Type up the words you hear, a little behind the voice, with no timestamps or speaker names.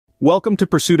Welcome to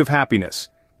Pursuit of Happiness,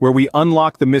 where we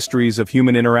unlock the mysteries of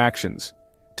human interactions.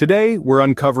 Today, we're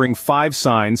uncovering 5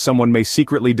 signs someone may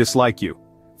secretly dislike you.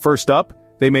 First up,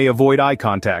 they may avoid eye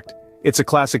contact. It's a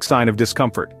classic sign of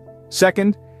discomfort.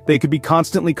 Second, they could be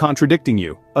constantly contradicting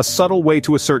you, a subtle way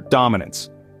to assert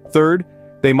dominance. Third,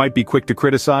 they might be quick to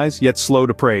criticize, yet slow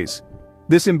to praise.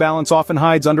 This imbalance often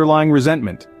hides underlying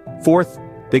resentment. Fourth,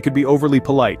 they could be overly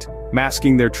polite,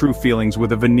 masking their true feelings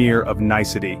with a veneer of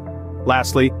nicety.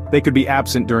 Lastly, they could be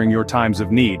absent during your times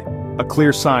of need, a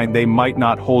clear sign they might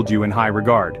not hold you in high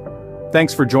regard.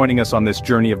 Thanks for joining us on this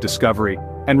journey of discovery,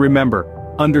 and remember,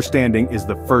 understanding is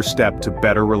the first step to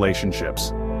better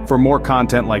relationships. For more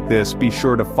content like this, be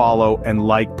sure to follow and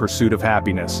like Pursuit of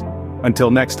Happiness. Until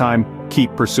next time,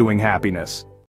 keep pursuing happiness.